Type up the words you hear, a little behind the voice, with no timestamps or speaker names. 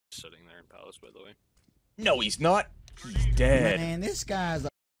Sitting there in Palace, by the way. No, he's not. He's dead. Man, this guy's a...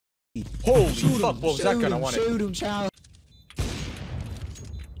 Holy fuck, what was that gun? I wanted. Shoot him, child.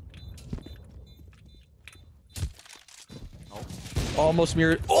 Oh. Almost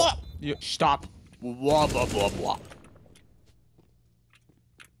mirrored. Oh! You, stop. Blah, blah, blah, blah.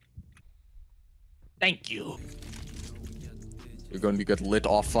 Thank you. You're going to get lit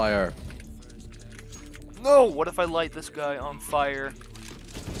off fire. No! What if I light this guy on fire?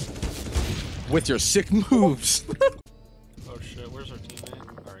 With your sick moves. Oh shit, where's our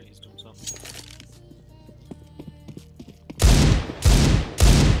teammate? Alright, he's doing something.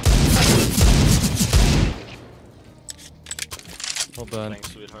 Hold on.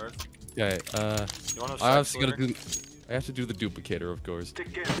 Thanks, sweetheart. Okay, You want I have to do the duplicator, of course.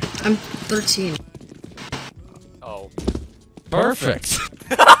 I'm 13. Oh. Perfect.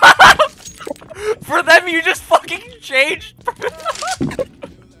 For them, you just fucking changed!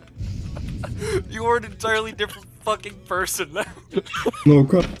 You were an entirely different fucking person. No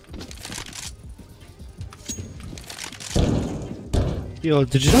crap. Yo,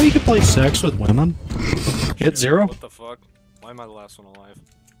 did you know you could play sex with women? Hit 0? What the fuck? Why am I the last one alive?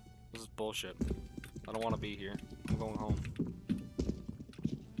 This is bullshit. I don't want to be here. I'm going home.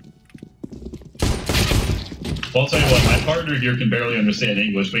 Well, I'll tell you what, my partner here can barely understand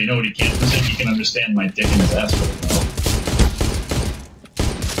English, but you know what he can't understand? He can understand my dick in his ass really well.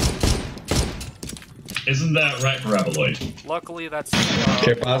 Isn't that right, Paraboloid? Luckily, that's.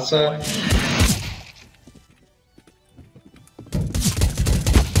 ¿Qué pasa?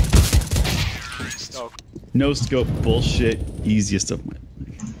 Oh. No scope bullshit, easiest of my.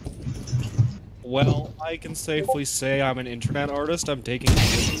 Well, I can safely say I'm an internet artist. I'm taking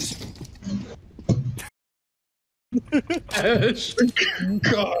pictures.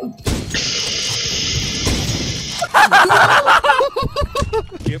 God.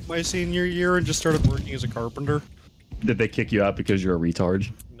 Skip my senior year and just started working as a carpenter. Did they kick you out because you're a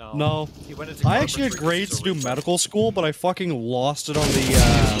retard? No. No. He went into I actually had carpentry grades to do because he's a medical school, but I fucking lost it on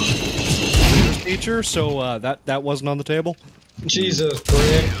the teacher, so that wasn't on the table. Jesus, prick.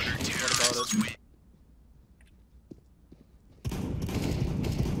 retard. What about it?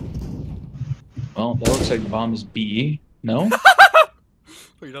 Well, that looks like bomb is B. No?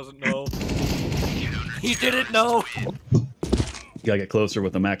 He doesn't know. He didn't know! You gotta get closer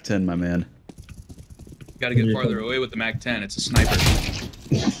with the MAC-10, my man. Gotta get farther away with the MAC-10. It's a sniper.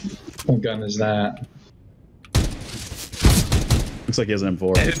 What gun is that? Looks like he has an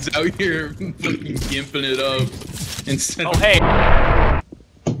M4. It's out here fucking gimping it up. Instead Oh, hey!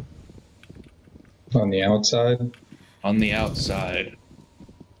 On the outside? on the outside.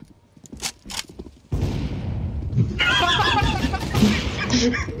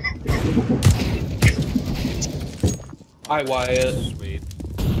 Hi, Wyatt. Sweet.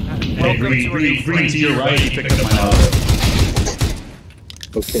 Hey, green to your right, he picked up my house.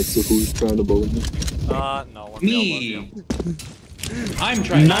 Okay, so who's trying to bully me? No one. Me. I'm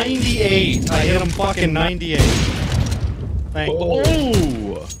trying. 98! I hit him fucking 98. Thank you.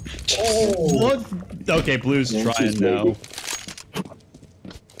 Oh! What? Okay, Blue's Yeah, trying she's now. maybe.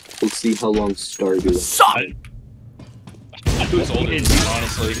 We'll see how long Stardew. Suck! Who's older than me,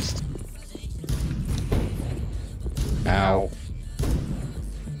 honestly? Ow.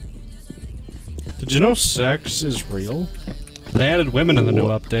 Did you know sex is real? They added women in the new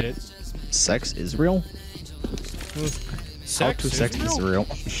update. Sex is real? Sex Sex is real.